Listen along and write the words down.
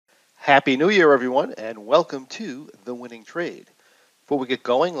Happy New Year, everyone, and welcome to The Winning Trade. Before we get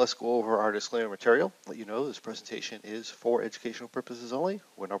going, let's go over our disclaimer material. Let you know this presentation is for educational purposes only.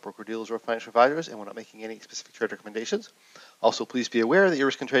 We're not broker-dealers or financial advisors, and we're not making any specific trade recommendations. Also, please be aware that your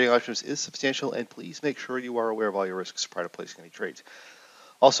risk in trading options is substantial, and please make sure you are aware of all your risks prior to placing any trades.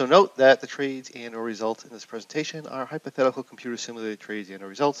 Also note that the trades and or results in this presentation are hypothetical computer-simulated trades and or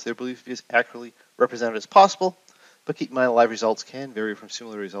results. They're believed to be as accurately represented as possible, but keep in mind live results can vary from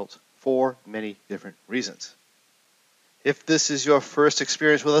similar results for many different reasons. If this is your first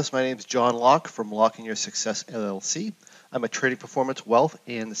experience with us, my name is John Locke from Locking Your Success LLC. I'm a trading performance, wealth,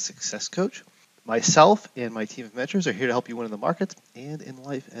 and success coach. Myself and my team of mentors are here to help you win in the market and in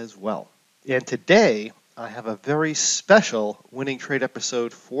life as well. And today, I have a very special winning trade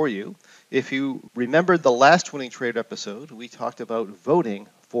episode for you. If you remembered the last winning trade episode, we talked about voting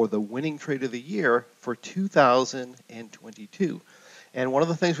for the winning trade of the year for 2022. And one of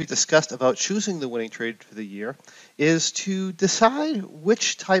the things we discussed about choosing the winning trade for the year is to decide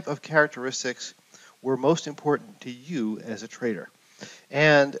which type of characteristics were most important to you as a trader.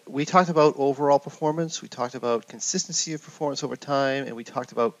 And we talked about overall performance, we talked about consistency of performance over time, and we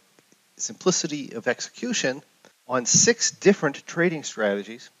talked about simplicity of execution on 6 different trading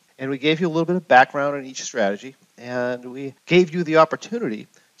strategies. And we gave you a little bit of background on each strategy, and we gave you the opportunity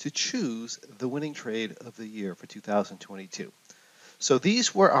to choose the winning trade of the year for 2022. So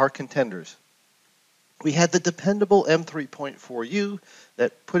these were our contenders. We had the dependable M3.4U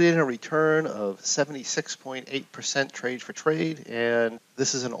that put in a return of 76.8% trade for trade, and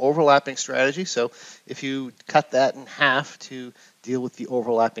this is an overlapping strategy. So if you cut that in half to deal with the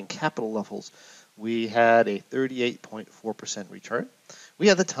overlapping capital levels, we had a 38.4% return. We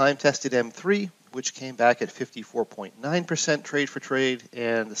had the time-tested M3, which came back at 54.9% trade for trade,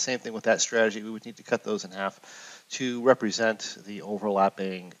 and the same thing with that strategy. We would need to cut those in half to represent the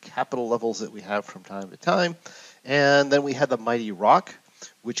overlapping capital levels that we have from time to time. And then we had the Mighty Rock,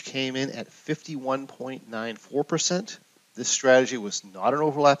 which came in at 51.94%. This strategy was not an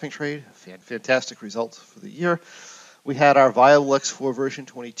overlapping trade. Fantastic results for the year. We had our Viable X4 version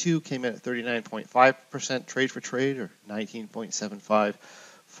 22 came in at 39.5% trade for trade, or 19.75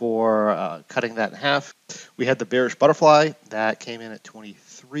 for cutting that in half. We had the Bearish Butterfly that came in at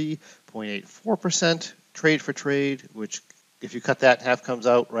 23.84% trade for trade, which if you cut that in half comes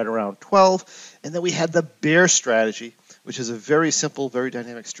out right around 12. And then we had the Bear strategy, which is a very simple, very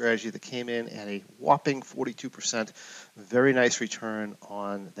dynamic strategy that came in at a whopping 42%. Very nice return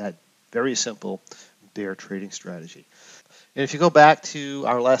on that very simple bear trading strategy. And if you go back to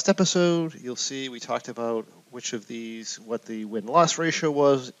our last episode, you'll see we talked about which of these, what the win-loss ratio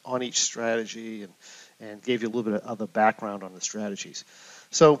was on each strategy, and gave you a little bit of the background on the strategies.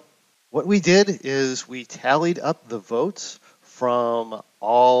 So what we did is we tallied up the votes from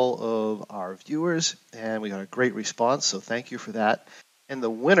all of our viewers, and we got a great response, so thank you for that. And the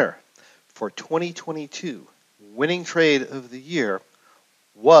winner for 2022 winning trade of the year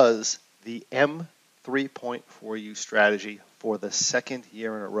was the M3.4U strategy for the second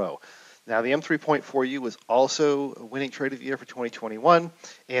year in a row. Now, the M3.4U was also a winning trade of the year for 2021,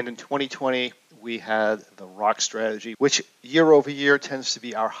 and in 2020, we had the Rock strategy, which year over year tends to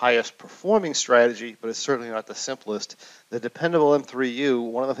be our highest performing strategy, but it's certainly not the simplest. The dependable M3U,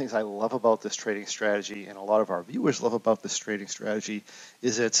 one of the things I love about this trading strategy, and a lot of our viewers love about this trading strategy,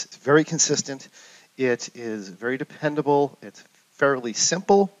 is it's very consistent, it is very dependable, it's fairly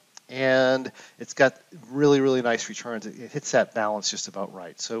simple, and it's got really, really nice returns. It hits that balance just about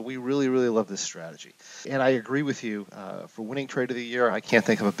right. So we really, really love this strategy. And I agree with you. For winning trade of the year, I can't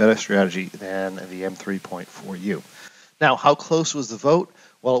think of a better strategy than the M3.4U. Now, how close was the vote?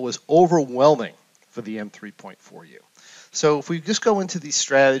 Well, it was overwhelming for the M3.4U. So if we just go into the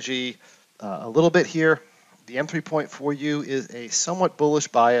strategy a little bit here, the M3.4U is a somewhat bullish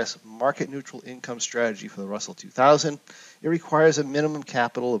bias, market-neutral income strategy for the Russell 2000. It requires a minimum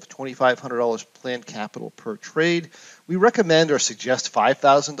capital of $2,500 planned capital per trade. We recommend or suggest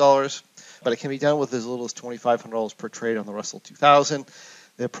 $5,000, but it can be done with as little as $2,500 per trade on the Russell 2000.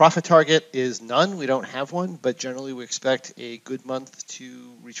 The profit target is none. We don't have one, but generally we expect a good month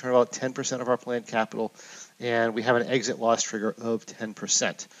to return about 10% of our planned capital, and we have an exit loss trigger of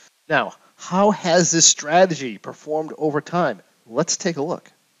 10%. Now, how has this strategy performed over time? Let's take a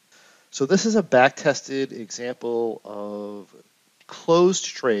look. So this is a back-tested example of closed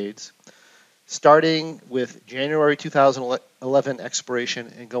trades starting with January 2011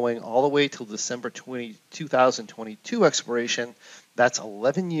 expiration and going all the way till December 2022 expiration. That's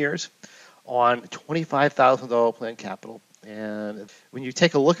 11 years on $25,000 planned capital. And when you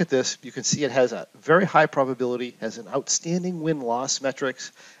take a look at this, you can see it has a very high probability, has an outstanding win-loss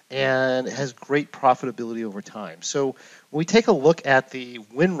metrics, and has great profitability over time. So when we take a look at the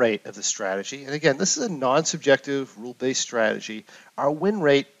win rate of the strategy, and again, this is a non-subjective, rule-based strategy, our win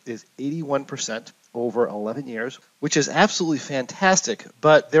rate is 81% over 11 years, which is absolutely fantastic,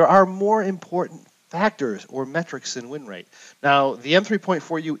 but there are more important factors or metrics than win rate. Now, the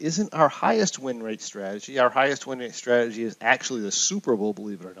M3.4U isn't our highest win rate strategy. Our highest win rate strategy is actually the Super Bowl,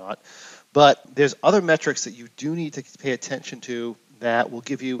 believe it or not. But there's other metrics that you do need to pay attention to that will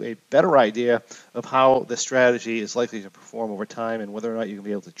give you a better idea of how the strategy is likely to perform over time and whether or not you can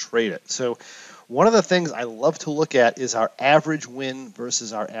be able to trade it. So one of the things I love to look at is our average win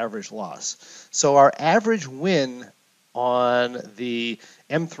versus our average loss. So our average win on the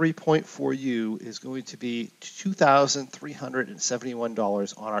M3.4U is going to be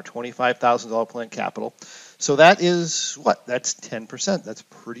 $2,371 on our $25,000 plan capital. So that is what? That's 10%. That's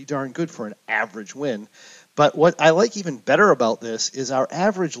pretty darn good for an average win. But what I like even better about this is our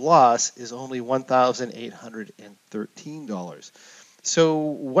average loss is only $1,813. So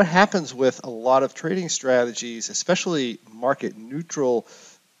what happens with a lot of trading strategies, especially market neutral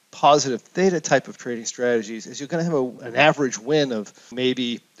positive theta type of trading strategies, is you're going to have an average win of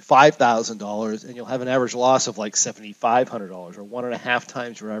maybe $5,000 and you'll have an average loss of like $7,500 or 1.5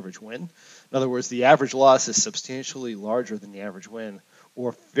 times your average win. In other words, the average loss is substantially larger than the average win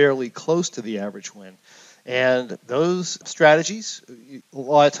or fairly close to the average win. And those strategies, a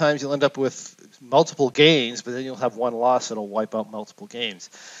lot of times you'll end up with multiple gains, but then you'll have one loss that'll wipe out multiple gains.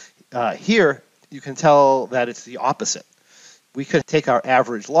 Here, you can tell that it's the opposite. We could take our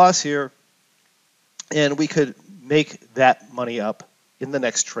average loss here, and we could make that money up in the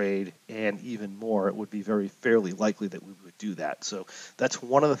next trade, and even more. It would be very fairly likely that we would do that. So that's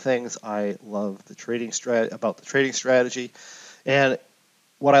one of the things I love about the trading strategy. And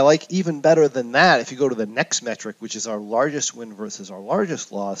what I like even better than that, if you go to the next metric, which is our largest win versus our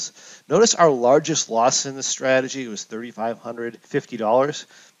largest loss, notice our largest loss in the strategy was $3,550.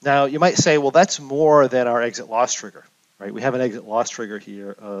 Now, you might say, well, that's more than our exit loss trigger. Right, we have an exit loss trigger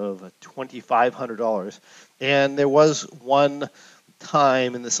here of $2,500, and there was one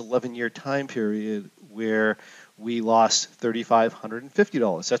time in this 11-year time period where we lost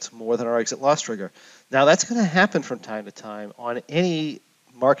 $3,550. That's more than our exit loss trigger. Now, that's going to happen from time to time on any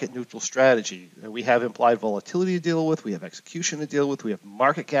market neutral strategy. We have implied volatility to deal with, we have execution to deal with, we have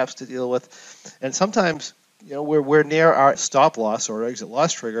market gaps to deal with, and sometimes we're near our stop loss or exit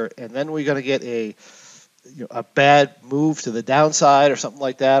loss trigger, and then we're going to get a bad move to the downside or something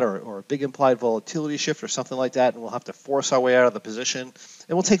like that, or a big implied volatility shift or something like that, and we'll have to force our way out of the position.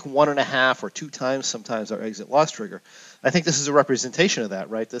 And we'll take 1.5 or 2 times sometimes our exit loss trigger. I think this is a representation of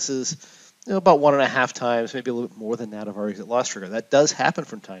that, right? This is about 1.5 times, maybe a little bit more than that of our exit loss trigger. That does happen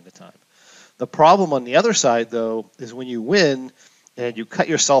from time to time. The problem on the other side, though, is when you win and you cut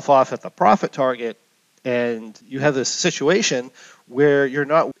yourself off at the profit target and you have this situation where you're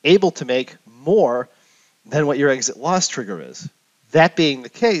not able to make more than what your exit loss trigger is. That being the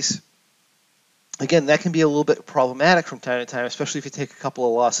case, again, that can be a little bit problematic from time to time, especially if you take a couple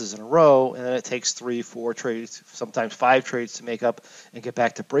of losses in a row and then it takes 3, 4 trades, sometimes 5 trades to make up and get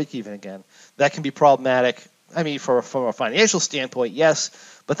back to break even again. That can be problematic. I mean, from a financial standpoint, yes,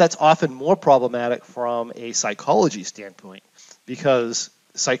 but that's often more problematic from a psychology standpoint because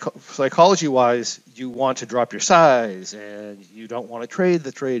psychology-wise, you want to drop your size and you don't want to trade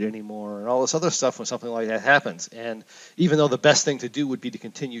the trade anymore and all this other stuff when something like that happens. And even though the best thing to do would be to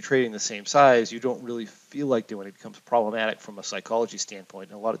continue trading the same size, you don't really feel like doing it. It becomes problematic from a psychology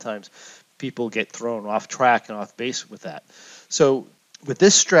standpoint. And a lot of times people get thrown off track and off base with that. So with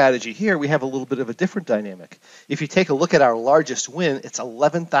this strategy here, we have a little bit of a different dynamic. If you take a look at our largest win, it's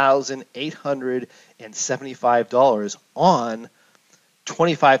 $11,875 on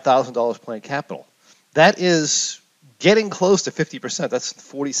 $25,000 planned capital. That is getting close to 50%. That's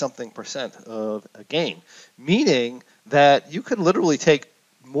 40-something% of a gain, meaning that you could literally take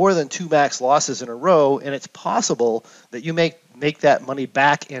more than 2 max losses in a row, and it's possible that you make that money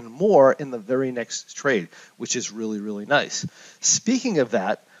back and more in the very next trade, which is really, really nice. Speaking of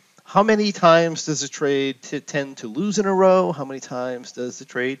that, how many times does a trade tend to lose in a row? How many times does the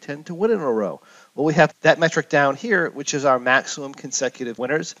trade tend to win in a row? Well, we have that metric down here, which is our maximum consecutive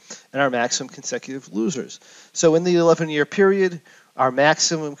winners and our maximum consecutive losers. So in the 11-year period, our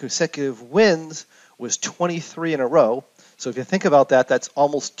maximum consecutive wins was 23 in a row. So if you think about that, that's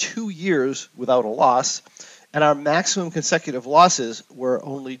almost 2 years without a loss. And our maximum consecutive losses were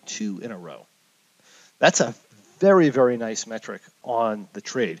only 2 in a row. That's a very, very nice metric on the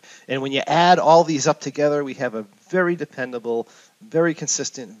trade. And when you add all these up together, we have a very dependable, very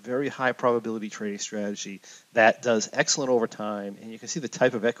consistent, very high probability trading strategy that does excellent over time. And you can see the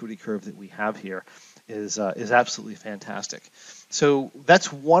type of equity curve that we have here is absolutely fantastic. So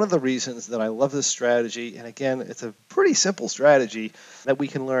that's one of the reasons that I love this strategy. And again, it's a pretty simple strategy that we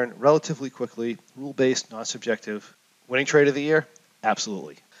can learn relatively quickly, rule-based, non-subjective. Winning trade of the year?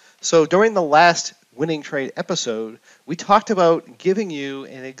 Absolutely. So during the last winning trade episode, we talked about giving you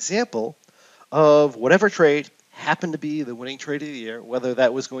an example of whatever trade happened to be the winning trade of the year, whether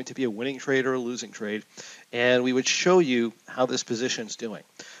that was going to be a winning trade or a losing trade, and we would show you how this position's doing.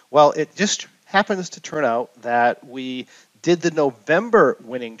 Well, it just happens to turn out that we did the November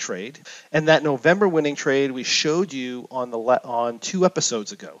winning trade, and that November winning trade we showed you on 2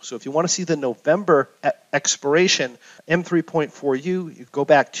 episodes ago. So if you want to see the November expiration M3.4U, you go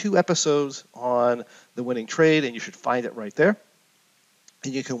back 2 episodes on the winning trade, and you should find it right there,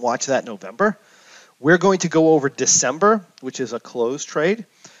 and you can watch that November. We're going to go over December, which is a closed trade,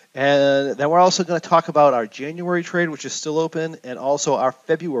 and then we're also going to talk about our January trade, which is still open, and also our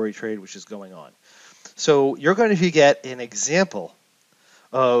February trade, which is going on. So you're going to get an example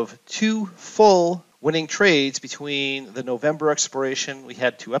of 2 full winning trades between the November expiration we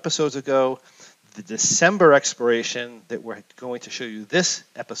had 2 episodes ago, the December expiration that we're going to show you this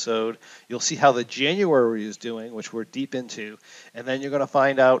episode. You'll see how the January is doing, which we're deep into, and then you're going to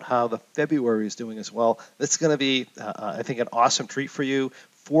find out how the February is doing as well. That's going to be, I think, an awesome treat for you.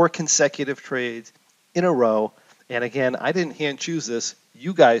 4 consecutive trades in a row. And again, I didn't hand choose this.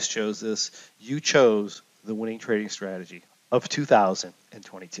 You guys chose this. You chose the winning trading strategy of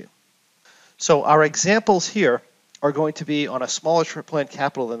 2022. So our examples here are going to be on a smaller planned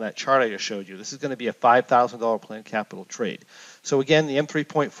capital than that chart I just showed you. This is going to be a $5,000 planned capital trade. So again, the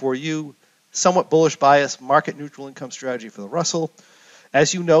M3.4U, somewhat bullish bias, market neutral income strategy for the Russell.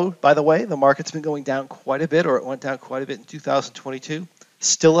 As you know, by the way, the market's been going down quite a bit, or it went down quite a bit in 2022.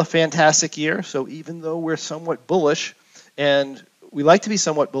 Still a fantastic year. So even though we're somewhat bullish, and we like to be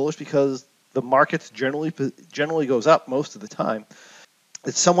somewhat bullish because the market generally goes up most of the time,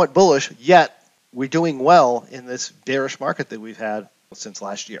 it's somewhat bullish, yet we're doing well in this bearish market that we've had since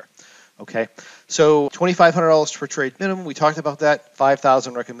last year. Okay, so $2,500 for trade minimum. We talked about that.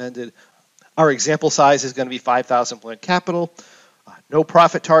 $5,000 recommended. Our example size is going to be $5,000 planned capital. No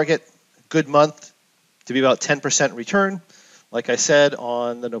profit target. Good month to be about 10% return. Like I said,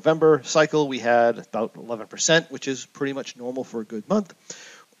 on the November cycle, we had about 11%, which is pretty much normal for a good month.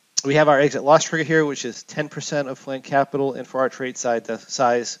 We have our exit loss trigger here, which is 10% of planned capital, and for our trade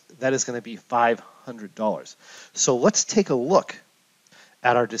size, that is going to be $500. So let's take a look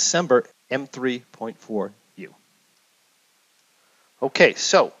at our December M3.4U. Okay,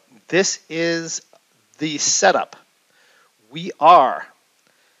 so this is the setup. We are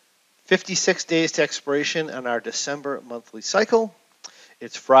 56 days to expiration on our December monthly cycle.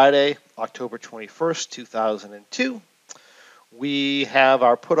 It's Friday, October 21st, 2002. We have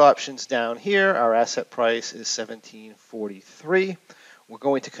our put options down here. Our asset price is $17.43. We're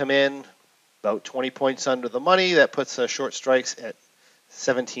going to come in about 20 points under the money. That puts short strikes at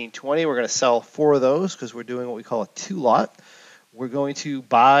 $17.20. We're going to sell 4 of those because we're doing what we call a 2 lot. We're going to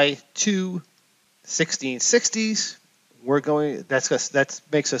buy 2 1660s. That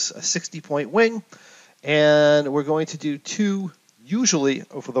makes us a 60-point wing, and we're going to do 2 usually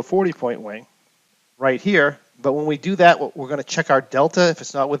for the 40-point wing right here. But when we do that, we're going to check our delta. If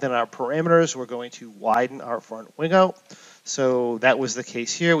it's not within our parameters, we're going to widen our front wing out. So that was the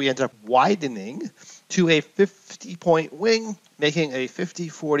case here. We ended up widening to a 50-point wing, making a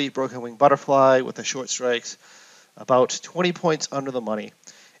 50-40 broken wing butterfly with the short strikes about 20 points under the money.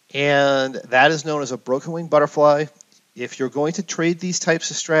 And that is known as a broken wing butterfly. If you're going to trade these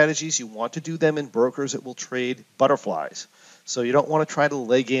types of strategies, you want to do them in brokers that will trade butterflies. So you don't want to try to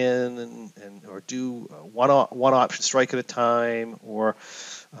leg in or do one option strike at a time, or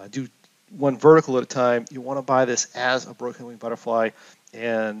do one vertical at a time. You want to buy this as a broken wing butterfly,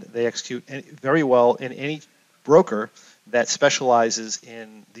 and they execute very well in any broker that specializes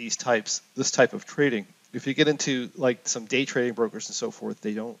in this type of trading. If you get into like some day trading brokers and so forth,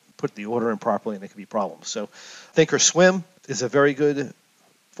 they don't put the order in properly, and there can be problems. So Thinkorswim is a very good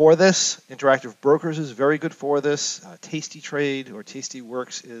for this. Interactive Brokers is very good for this. Tastytrade or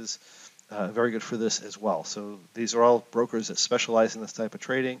Tastyworks is very good for this as well. So these are all brokers that specialize in this type of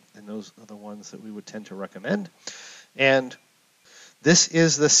trading, and those are the ones that we would tend to recommend. And this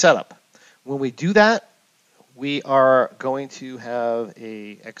is the setup. When we do that, we are going to have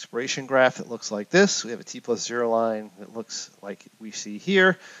a expiration graph that looks like this. We have a T+0 line that looks like we see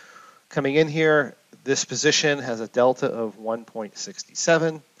here. Coming in here, this position has a delta of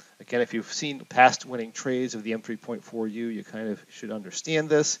 1.67. Again, if you've seen past winning trades of the M3.4U, you kind of should understand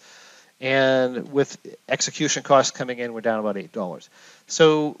this. And with execution costs coming in, we're down about $8.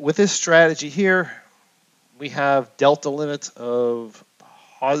 So with this strategy here, we have delta limits of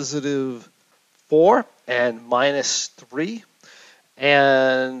 +4 and -3.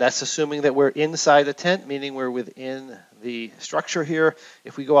 And that's assuming that we're inside the tent, meaning we're within the structure here.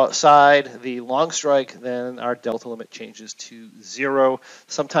 If we go outside the long strike, then our delta limit changes to 0.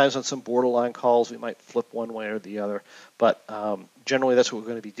 Sometimes on some borderline calls, we might flip one way or the other, but generally that's what we're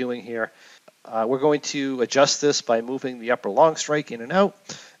going to be doing here. We're going to adjust this by moving the upper long strike in and out.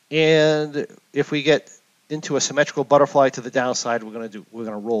 And if we get into a symmetrical butterfly to the downside, we're going to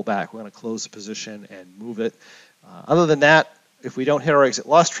roll back. We're going to close the position and move it. Other than that, if we don't hit our exit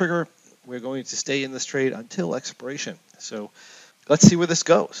loss trigger, we're going to stay in this trade until expiration. So let's see where this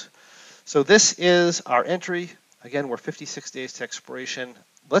goes. So this is our entry. Again, we're 56 days to expiration.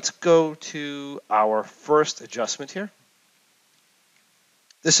 Let's go to our first adjustment here.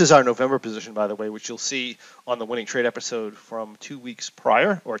 This is our November position, by the way, which you'll see on the winning trade episode from 2 weeks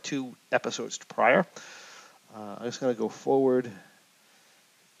prior, or 2 episodes prior. I'm just going to go forward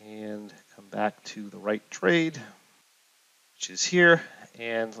and come back to the right trade, which is here,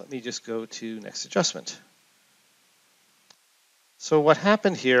 and let me just go to next adjustment. So what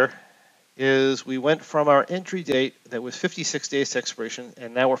happened here is we went from our entry date that was 56 days to expiration,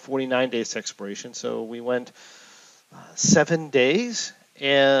 and now we're 49 days to expiration. So we went 7 days,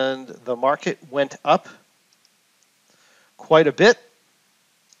 and the market went up quite a bit.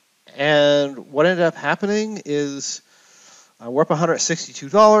 And what ended up happening is we're up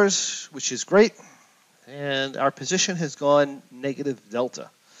 $162, which is great. And our position has gone negative delta.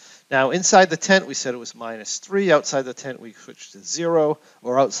 Now, inside the tent, we said it was -3. Outside the tent, we switched to 0.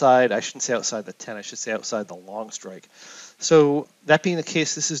 Or outside, I shouldn't say outside the tent, I should say outside the long strike. So that being the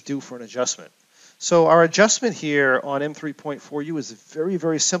case, this is due for an adjustment. So our adjustment here on M3.4U is very,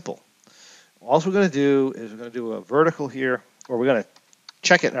 very simple. All we're going to do is we're going to do a vertical here, or we're going to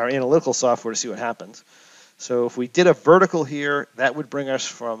check it in our analytical software to see what happens. So if we did a vertical here, that would bring us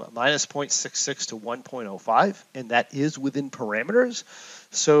from -0.66 to 1.05, and that is within parameters.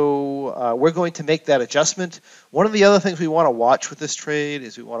 So we're going to make that adjustment. One of the other things we want to watch with this trade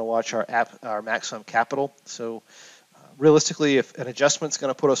is we want to watch our maximum capital. So realistically, if an adjustment's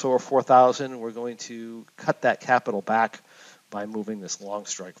going to put us over 4,000, we're going to cut that capital back by moving this long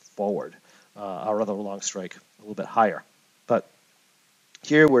strike forward, our other long strike a little bit higher. But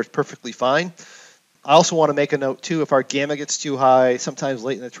here we're perfectly fine. I also want to make a note too, if our gamma gets too high, sometimes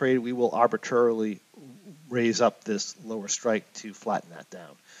late in the trade, we will arbitrarily raise up this lower strike to flatten that down.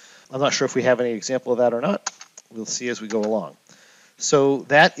 I'm not sure if we have any example of that or not. We'll see as we go along. So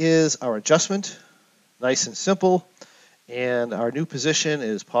that is our adjustment, nice and simple. And our new position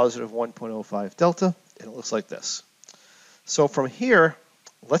is positive 1.05 delta, and it looks like this. So from here,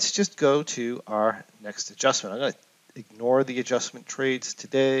 let's just go to our next adjustment. I'm going to ignore the adjustment trades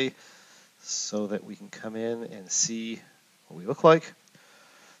today so that we can come in and see what we look like.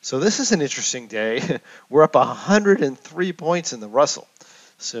 So this is an interesting day. We're up 103 points in the Russell.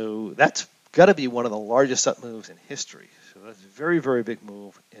 So that's got to be one of the largest up moves in history. So that's a very, very big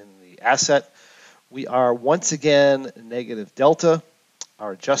move in the asset. We are once again negative delta.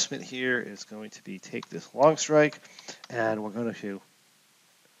 Our adjustment here is going to be take this long strike, and we're going to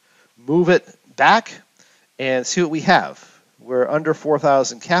move it back and see what we have. We're under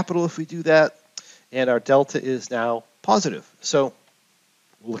 4,000 capital if we do that, and our delta is now positive. So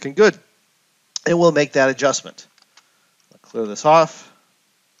looking good. And we'll make that adjustment. I'll clear this off.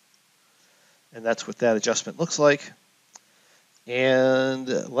 And that's what that adjustment looks like. And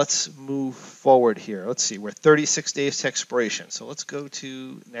let's move forward here. Let's see, we're 36 days to expiration. So let's go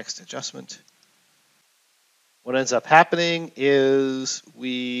to next adjustment. What ends up happening is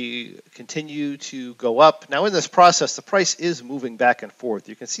we continue to go up. Now in this process, the price is moving back and forth.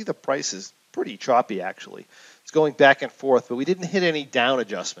 You can see the price is pretty choppy actually. It's going back and forth, but we didn't hit any down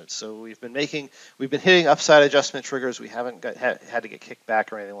adjustments. So we've been hitting upside adjustment triggers. We haven't had to get kicked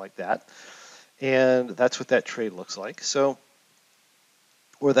back or anything like that. And that's what that trade looks like. So,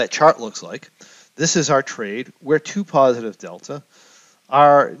 or that chart looks like. This is our trade. We're to positive delta.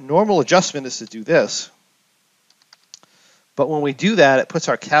 Our normal adjustment is to do this. But when we do that, it puts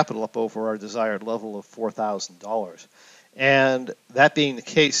our capital up over our desired level of $4,000. And that being the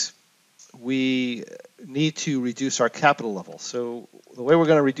case, we need to reduce our capital level. So the way we're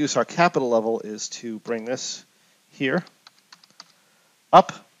going to reduce our capital level is to bring this here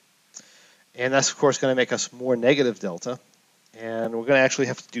up. And that's, of course, going to make us more negative delta. And we're going to actually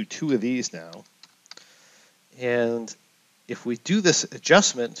have to do 2 of these now. And if we do this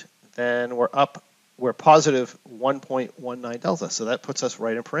adjustment, then we're positive 1.19 delta. So that puts us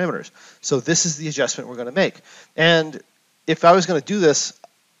right in parameters. So this is the adjustment we're going to make. And if I was going to do this,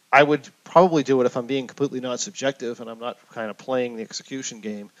 I would probably do it if I'm being completely non-subjective and I'm not kind of playing the execution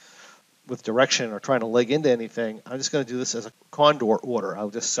game with direction or trying to leg into anything. I'm just going to do this as a condor order. I'll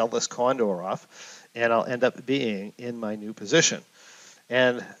just sell this condor off, and I'll end up being in my new position.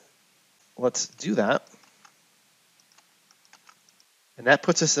 And let's do that. And that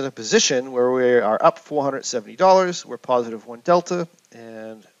puts us in a position where we are up $470. We're positive 1 delta,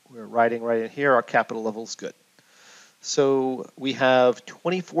 and we're riding right in here. Our capital level is good. So we have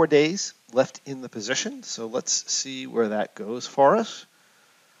 24 days left in the position. So let's see where that goes for us.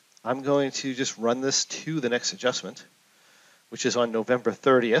 I'm going to just run this to the next adjustment, which is on November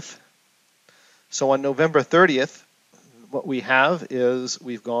 30th. So on November 30th, what we have is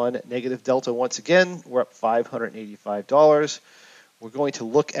we've gone negative delta once again. We're up $585. We're going to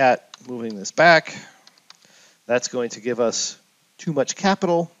look at moving this back. That's going to give us too much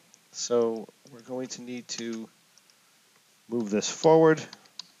capital. So we're going to need to move this forward,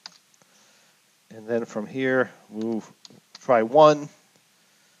 and then from here try 1,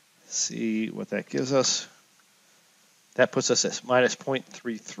 see what that gives us. That puts us at minus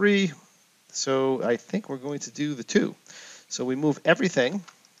 0.33, so I think we're going to do the 2. So we move everything,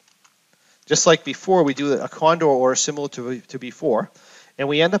 just like before. We do a condor order similar to before, and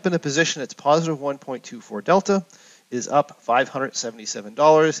we end up in a position that's positive 1.24 delta, is up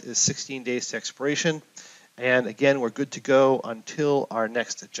 $577, is 16 days to expiration. And again, we're good to go until our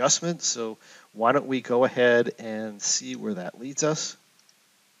next adjustment. So why don't we go ahead and see where that leads us.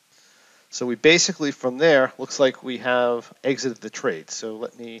 So we basically, from there, looks like we have exited the trade. So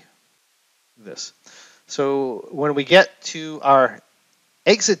let me do this. So when we get to our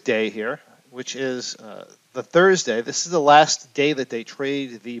exit day here, which is the Thursday, this is the last day that they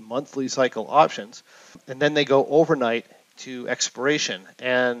trade the monthly cycle options. And then they go overnight to expiration,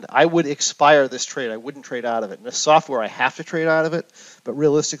 and I would expire this trade. I wouldn't trade out of it. In the software, I have to trade out of it, but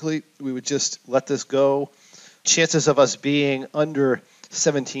realistically, we would just let this go. Chances of us being under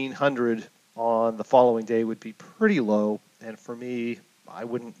 1700 on the following day would be pretty low, and for me, I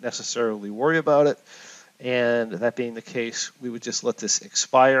wouldn't necessarily worry about it. And that being the case, we would just let this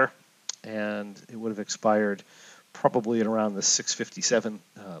expire, and it would have expired probably at around the 657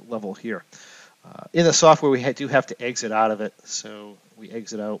 level here. In the software, we do have to exit out of it, so we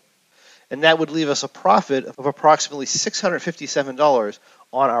exit out. And that would leave us a profit of approximately $657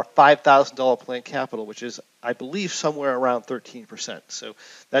 on our $5,000 planned capital, which is, I believe, somewhere around 13%. So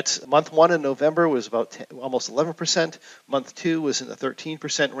that's month 1 in November was about almost 11%. Month 2 was in the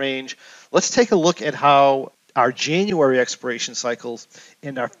 13% range. Let's take a look at how our January expiration cycles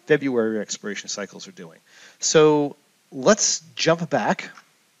and our February expiration cycles are doing. So let's jump back.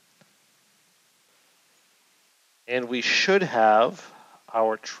 And we should have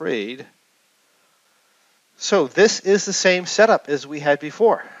our trade. So this is the same setup as we had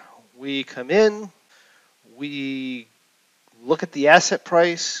before. We come in, we look at the asset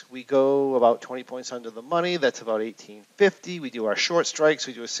price, we go about 20 points under the money, that's about 1850. We do our short strikes,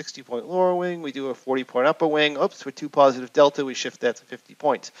 we do a 60-point lower wing, we do a 40-point upper wing. Oops, with 2 positive delta, we shift that to 50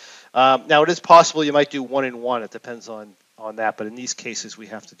 points. Now it is possible you might do 1 and 1, it depends on that, but in these cases we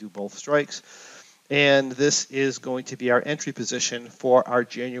have to do both strikes. And this is going to be our entry position for our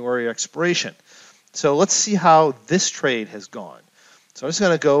January expiration. So let's see how this trade has gone. So I'm just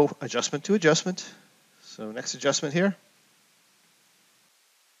going to go adjustment to adjustment. So next adjustment here.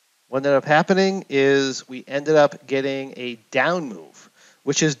 What ended up happening is we ended up getting a down move,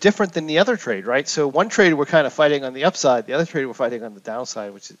 which is different than the other trade, right? So one trade we're kind of fighting on the upside, the other trade we're fighting on the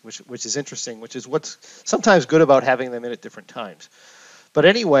downside, which is interesting, which is what's sometimes good about having them in at different times. But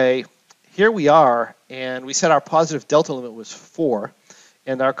anyway, here we are, and we said our positive delta limit was 4,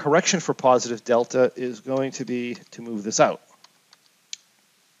 and our correction for positive delta is going to be to move this out.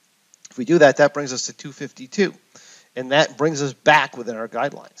 If we do that, that brings us to 252, and that brings us back within our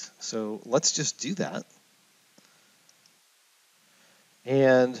guidelines. So let's just do that.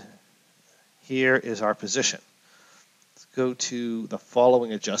 And here is our position. Let's go to the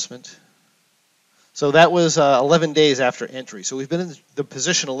following adjustment. So that was 11 days after entry. So we've been in the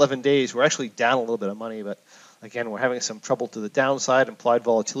position 11 days. We're actually down a little bit of money, but again, we're having some trouble to the downside. Implied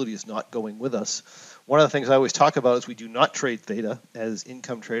volatility is not going with us. One of the things I always talk about is we do not trade theta as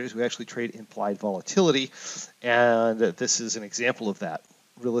income traders. We actually trade implied volatility, and this is an example of that.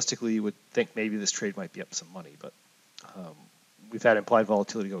 Realistically, you would think maybe this trade might be up some money, but we've had implied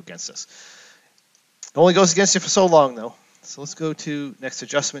volatility go against us. It only goes against you for so long, though. So let's go to next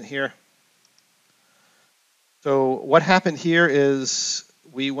adjustment here. So what happened here is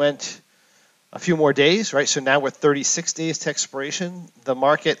we went a few more days, right? So now we're 36 days to expiration. The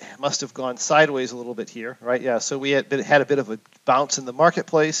market must have gone sideways a little bit here, right? Yeah, so we had a bit of a bounce in the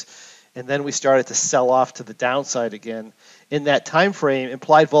marketplace, and then we started to sell off to the downside again. In that time frame,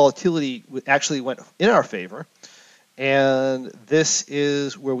 implied volatility actually went in our favor, and this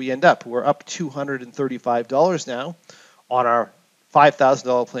is where we end up. We're up $235 now on our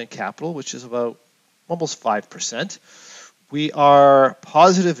 $5,000 planned capital, which is about almost 5%. We are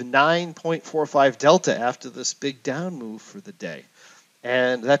positive 9.45 delta after this big down move for the day.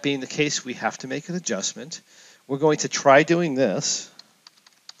 And that being the case, we have to make an adjustment. We're going to try doing this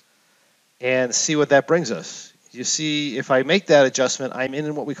and see what that brings us. You see, if I make that adjustment, I'm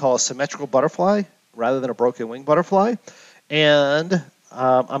in what we call a symmetrical butterfly rather than a broken wing butterfly. And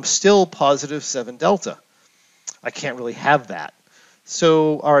I'm still positive 7 delta. I can't really have that.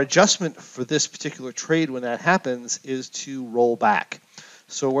 So our adjustment for this particular trade when that happens is to roll back.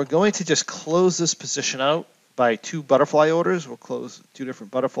 So we're going to just close this position out by 2 butterfly orders. We'll close 2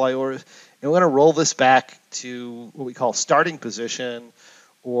 different butterfly orders. And we're going to roll this back to what we call starting position,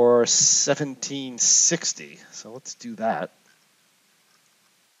 or 1760. So let's do that.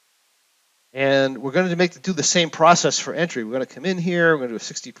 And we're going to do the same process for entry. We're going to come in here, we're going to do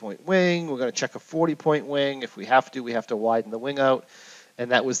a 60-point wing, we're going to check a 40-point wing. If we have to, we have to widen the wing out.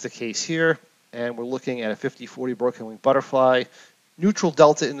 And that was the case here. And we're looking at a 50-40 broken wing butterfly. Neutral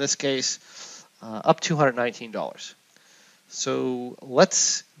delta in this case, up $219. So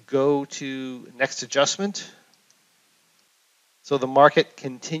let's go to next adjustment. So the market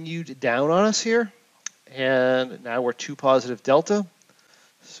continued down on us here. And now we're 2 positive delta.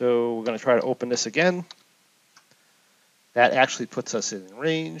 So we're going to try to open this again. That actually puts us in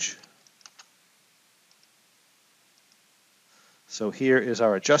range. So here is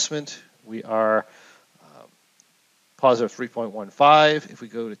our adjustment. We are positive 3.15. If we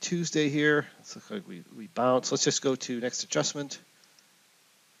go to Tuesday here, it looks like we bounce. Let's just go to next adjustment.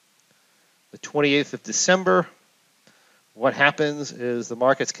 The 28th of December. What happens is the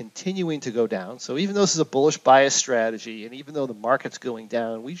market's continuing to go down. So even though this is a bullish bias strategy, and even though the market's going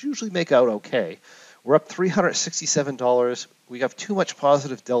down, we usually make out okay. We're up $367. We have too much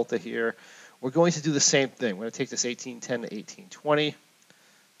positive delta here. We're going to do the same thing. We're going to take this 1810 to 1820,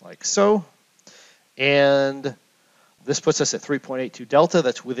 like so. And this puts us at 3.82 delta.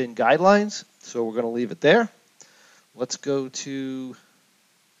 That's within guidelines. So we're going to leave it there. Let's go to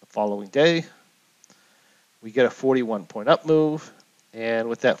the following day. We get a 41-point up move, and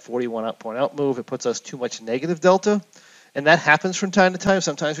with that 41-point up move, it puts us too much negative delta, and that happens from time to time.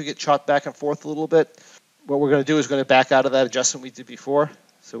 Sometimes we get chopped back and forth a little bit. What we're going to do is we're going to back out of that adjustment we did before,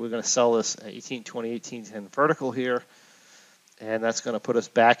 so we're going to sell this 1820, 1810 vertical here, and that's going to put us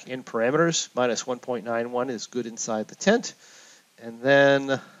back in parameters. Minus 1.91 is good inside the tent, and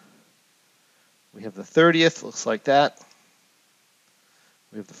then we have the 30th, looks like that.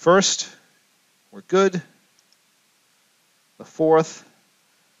 We have the 1st, we're good. The 4th,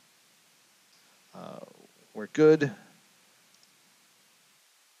 we're good.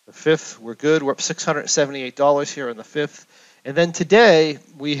 The 5th, we're good. We're up $678 here on the 5th. And then today,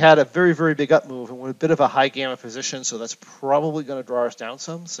 we had a very, very big up move, and we're a bit of a high gamma position, so that's probably going to draw us down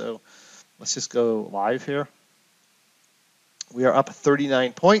some. So let's just go live here. We are up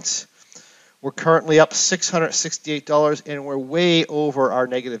 39 points. We're currently up $668, and we're way over our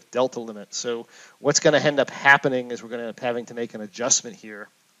negative delta limit. So what's going to end up happening is we're going to end up having to make an adjustment here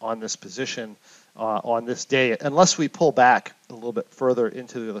on this position on this day, unless we pull back a little bit further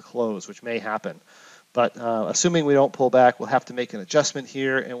into the close, which may happen. But assuming we don't pull back, we'll have to make an adjustment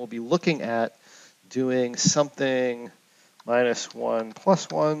here, and we'll be looking at doing something -1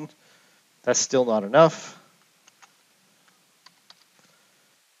 +1. That's still not enough.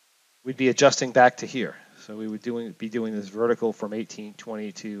 We'd be adjusting back to here. So we would be doing this vertical from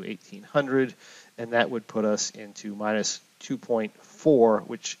 1820 to 1800, and that would put us into -2.4,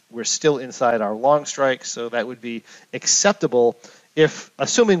 which we're still inside our long strike, so that would be acceptable if,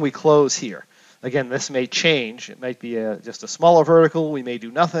 assuming we close here. Again, this may change. It might be just a smaller vertical. We may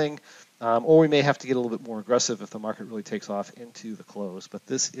do nothing, or we may have to get a little bit more aggressive if the market really takes off into the close. But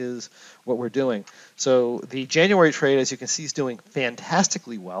this is what we're doing. So the January trade, as you can see, is doing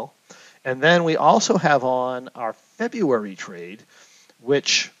fantastically well. And then we also have on our February trade,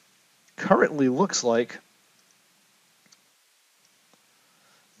 which currently looks like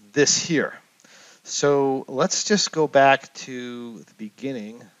this here. So let's just go back to the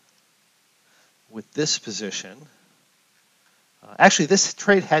beginning with this position. Actually, this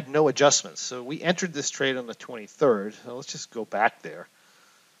trade had no adjustments. So we entered this trade on the 23rd. So let's just go back there.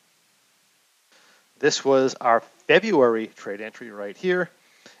 This was our February trade entry right here,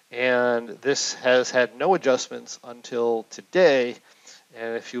 and this has had no adjustments until today.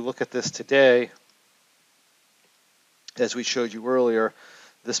 And if you look at this today, as we showed you earlier,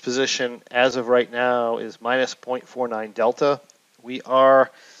 this position as of right now is minus 0.49 delta. We are,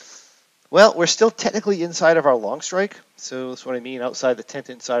 well, we're still technically inside of our long strike. So that's what I mean, outside the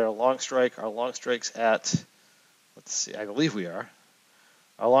tent, inside our long strike. Our long strike's at, let's see, I believe we are.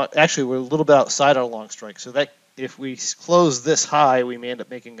 Actually, we're a little bit outside our long strike. So that if we close this high, we may end up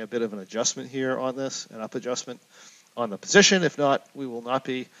making a bit of an adjustment here on this, an up adjustment on the position. If not, we will not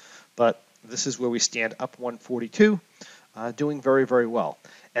be. But this is where we stand, up 142, doing very, very well.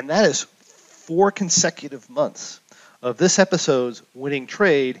 And that is 4 consecutive months of this episode's winning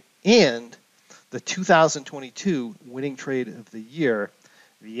trade and the 2022 winning trade of the year,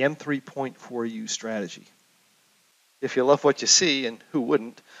 the M3.4U strategy. If you love what you see, and who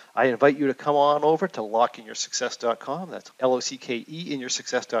wouldn't, I invite you to come on over to lockinyoursuccess.com. That's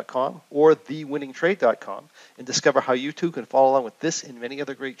LOCKEinyoursuccess.com or thewinningtrade.com and discover how you too can follow along with this and many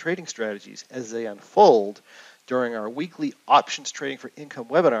other great trading strategies as they unfold during our weekly Options Trading for Income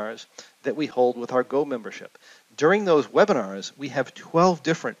webinars that we hold with our Go membership. During those webinars, we have 12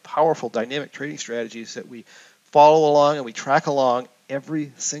 different powerful dynamic trading strategies that we follow along and we track along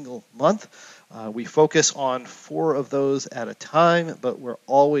every single month. We focus on 4 of those at a time, but we're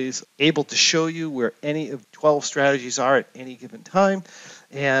always able to show you where any of 12 strategies are at any given time.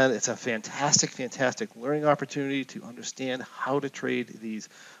 And it's a fantastic, fantastic learning opportunity to understand how to trade these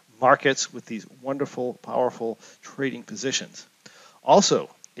markets with these wonderful, powerful trading positions. Also,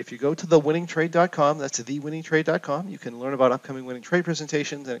 if you go to thewinningtrade.com, that's thewinningtrade.com, you can learn about upcoming winning trade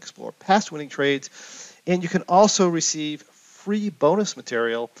presentations and explore past winning trades. And you can also receive free bonus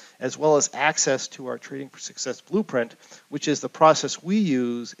material as well as access to our Trading for Success Blueprint, which is the process we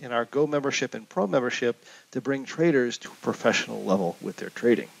use in our Go membership and Pro membership to bring traders to a professional level with their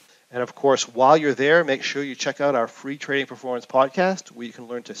trading. And of course, while you're there, make sure you check out our free Trading Performance podcast, where you can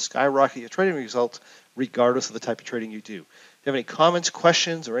learn to skyrocket your trading results regardless of the type of trading you do. If you have any comments,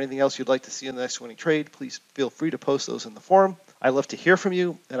 questions, or anything else you'd like to see in the next winning trade, please feel free to post those in the forum. I love to hear from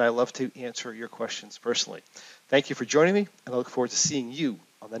you, and I love to answer your questions personally. Thank you for joining me, and I look forward to seeing you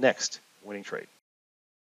on the next winning trade.